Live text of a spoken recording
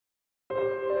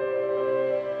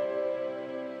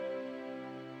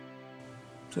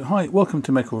So hi, welcome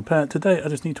to Make or Repair. Today I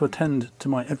just need to attend to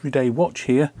my everyday watch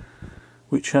here,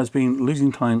 which has been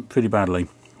losing time pretty badly.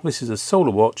 This is a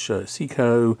solar watch,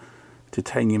 Seiko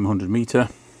Titanium 100 meter,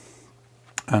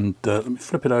 and let me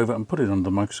flip it over and put it under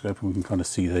the microscope and we can kind of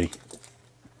see the...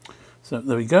 So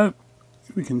there we go.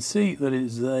 We can see that it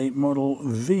is a model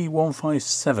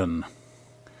V157.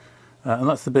 And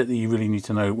that's the bit that you really need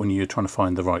to know when you're trying to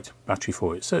find the right battery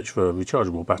for it. Search for a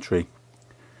rechargeable battery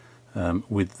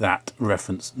with that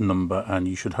reference number and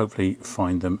you should hopefully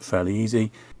find them fairly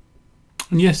easy.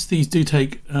 And yes, these do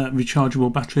take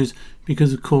rechargeable batteries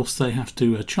because of course they have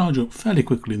to charge up fairly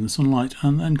quickly in the sunlight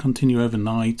and then continue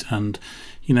overnight and,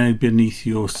 you know, beneath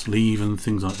your sleeve and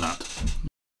things like that.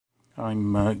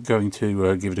 I'm going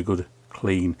to give it a good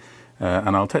clean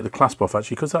and I'll take the clasp off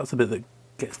actually because that's the bit that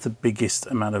gets the biggest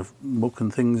amount of muck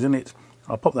and things in it.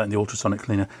 I'll pop that in the ultrasonic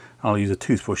cleaner. I'll use a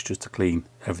toothbrush just to clean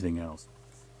everything else.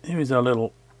 Here is our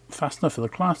little fastener for the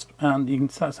clasp, and you can,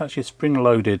 that's actually a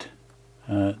spring-loaded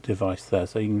device there,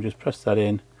 so you can just press that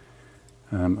in.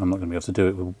 I'm not going to be able to do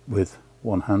it with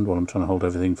one hand while I'm trying to hold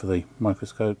everything for the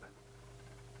microscope.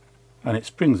 And it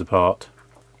springs apart,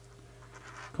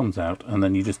 comes out, and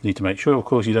then you just need to make sure, of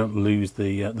course, you don't lose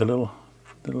the little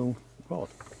rod.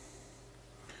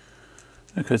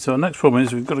 Okay, so our next problem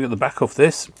is we've got to get the back off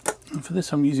this. And for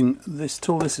this I'm using this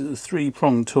tool. This is a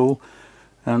three-pronged tool.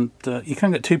 And you can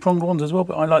get two-pronged ones as well,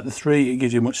 but I like the three. It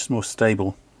gives you a much more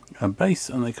stable base,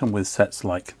 and they come with sets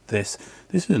like this.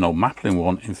 This is an old Maplin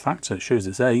one, in fact, so it shows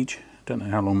its age. Don't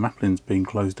know how long Maplin's been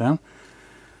closed down.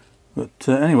 But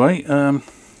anyway,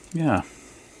 yeah.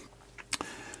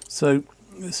 So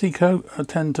Seiko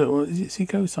tend to, or is it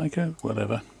Seiko?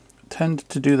 Whatever. Tend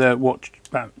to do their watch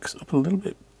backs up a little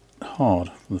bit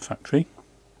hard from the factory.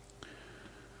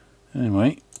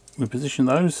 Anyway, we position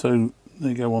those so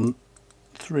they go on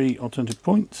 3 alternative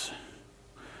points,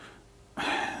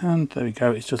 and there we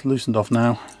go. It's just loosened off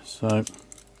now, so we'll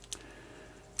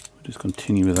just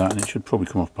continue with that, and it should probably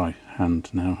come off by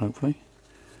hand now, hopefully.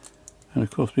 And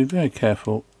of course, be very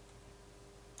careful.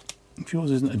 If yours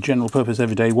isn't a general purpose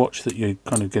everyday watch that you're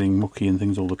kind of getting mucky and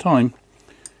things all the time,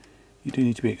 you do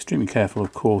need to be extremely careful,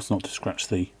 of course, not to scratch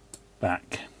the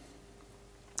back.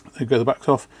 There you go, the back's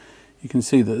off. You can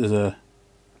see that there's a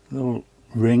little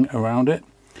ring around it.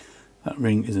 That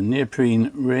ring is a neoprene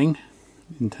ring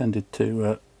intended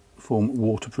to form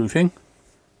waterproofing.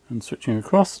 And switching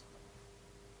across,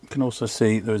 you can also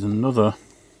see there is another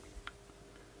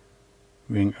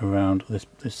ring around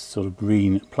this sort of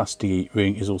green plastic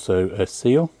ring is also a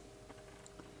seal.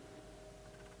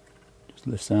 Just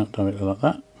lifts out directly like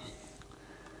that.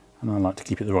 And I like to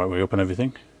keep it the right way up and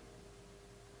everything.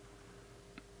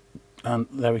 And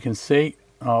there we can see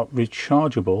our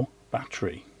rechargeable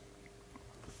battery.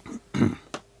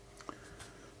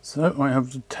 So I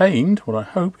have obtained what I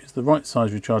hope is the right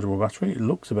size rechargeable battery. It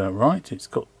looks about right. It's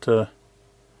got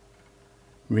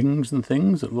rings and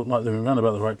things that look like they're around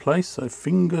about the right place, so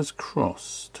fingers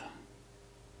crossed.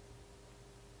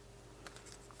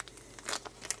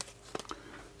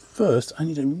 First I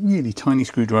need a really tiny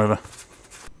screwdriver.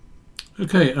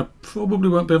 Okay, I probably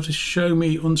won't be able to show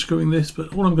me unscrewing this,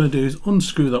 but all I'm going to do is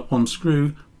unscrew that one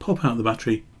screw, pop out the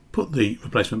battery, put the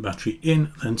replacement battery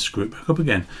in, then screw it back up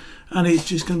again. And it's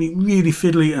just going to be really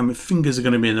fiddly, and my fingers are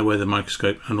going to be in the way of the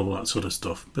microscope and all that sort of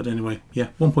stuff. But anyway,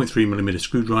 yeah, 1.3mm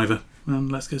screwdriver, and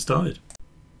let's get started.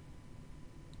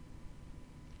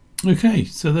 Okay,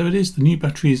 so there it is. The new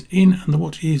battery is in and the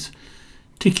watch is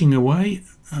ticking away.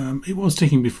 It was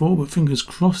ticking before, but fingers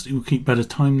crossed it will keep better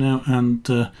time now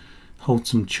and hold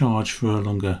some charge for a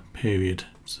longer period.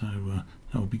 So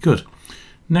that will be good.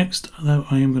 Next, though,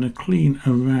 I am going to clean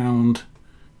around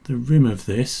the rim of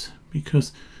this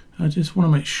because I just want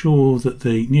to make sure that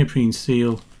the neoprene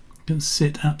seal can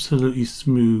sit absolutely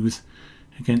smooth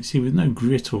against here with no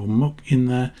grit or muck in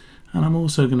there. And I'm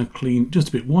also going to clean just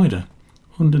a bit wider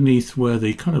underneath where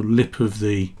the kind of lip of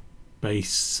the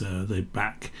base, the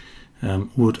back,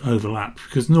 would overlap,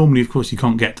 because normally of course you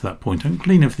can't get to that point. I can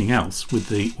clean everything else with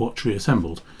the watch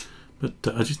reassembled, but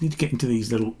I just need to get into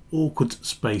these little awkward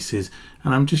spaces,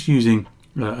 and I'm just using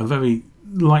a very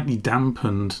lightly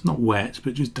dampened, not wet,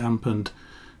 but just dampened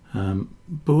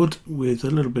bud with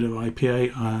a little bit of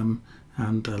IPA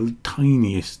and the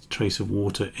tiniest trace of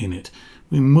water in it.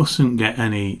 We mustn't get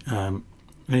any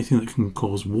anything that can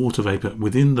cause water vapor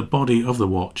within the body of the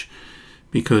watch,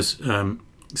 because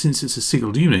since it's a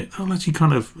sealed unit, that'll actually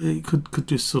kind of, it could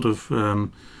just sort of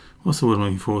what's the word I'm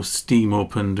looking for, steam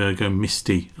up and go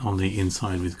misty on the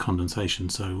inside with condensation.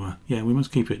 So yeah, we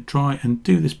must keep it dry and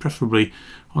do this preferably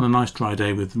on a nice dry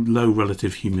day with low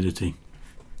relative humidity.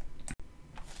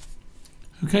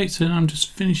 Okay, so now I'm just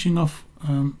finishing off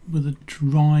with a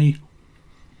dry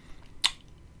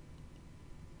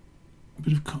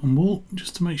bit of cotton wool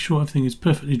just to make sure everything is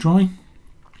perfectly dry,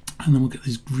 and then we'll get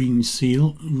this green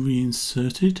seal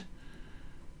reinserted,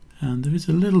 and there is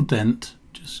a little dent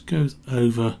just goes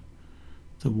over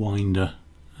the winder,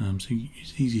 so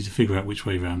it's easy to figure out which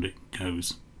way around it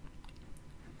goes.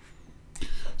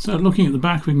 So looking at the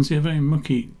back, we can see a very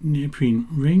mucky neoprene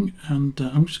ring, and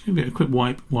I'm just going to give it a quick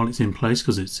wipe while it's in place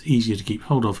because it's easier to keep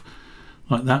hold of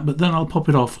like that, but then I'll pop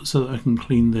it off so that I can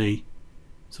clean the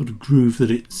sort of groove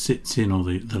that it sits in, or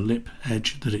the lip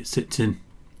edge that it sits in,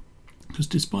 because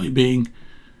despite being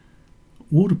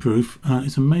waterproof,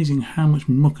 it's amazing how much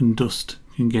muck and dust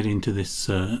can get into this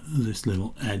this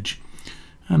little edge.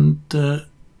 And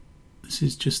this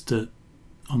is just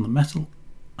on the metal.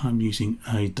 I'm using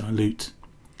a dilute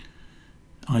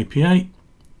IPA,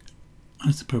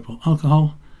 isopropyl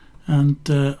alcohol, and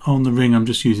on the ring I'm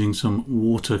just using some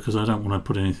water because I don't want to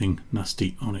put anything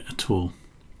nasty on it at all.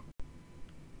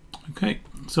 Okay,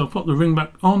 so I'll pop the ring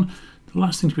back on. The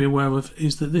last thing to be aware of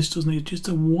is that this does need just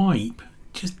a wipe,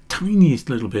 just tiniest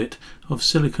little bit of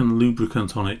silicone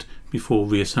lubricant on it before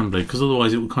reassembly, because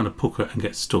otherwise it will kind of pucker and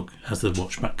get stuck as the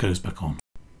watch back goes back on.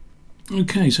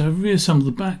 Okay, so I've reassembled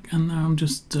the back, and now I'm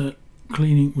just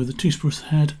cleaning with a toothbrush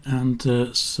head and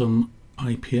some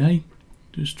IPA,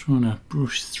 just trying to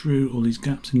brush through all these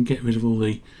gaps and get rid of all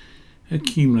the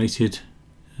accumulated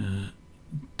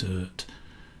dirt.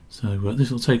 So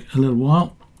this will take a little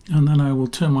while, and then I will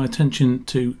turn my attention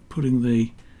to putting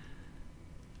the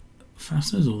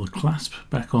fasteners or the clasp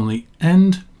back on the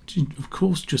end, which is of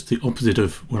course just the opposite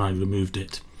of when I removed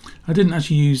it. I didn't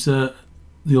actually use the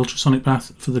ultrasonic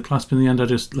bath for the clasp in the end. I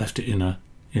just left it in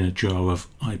a jar of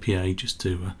IPA just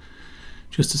to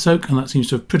soak, and that seems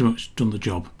to have pretty much done the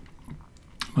job.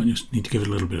 Might just need to give it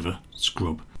a little bit of a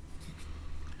scrub.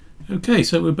 Okay,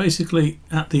 so we're basically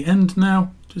at the end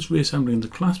now, just reassembling the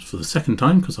clasp for the second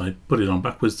time because I put it on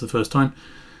backwards the first time.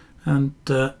 And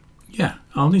yeah,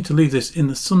 I'll need to leave this in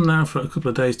the sun now for a couple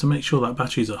of days to make sure that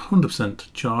battery is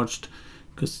 100% charged,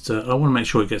 because I want to make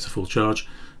sure it gets a full charge.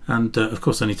 And of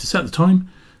course I need to set the time,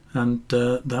 and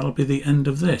that'll be the end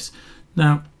of this.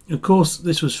 Now, of course,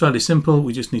 this was fairly simple.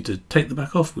 We just need to take the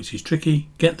back off, which is tricky,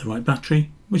 get the right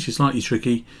battery, which is slightly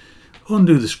tricky,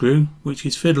 undo the screw, which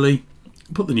is fiddly,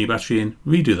 put the new battery in,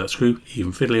 redo that screw,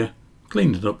 even fiddlier,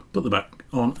 clean it up, put the back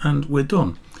on, and we're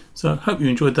done. So hope you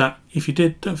enjoyed that. If you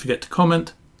did, don't forget to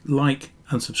comment, like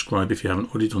and subscribe if you haven't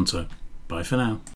already done so. Bye for now.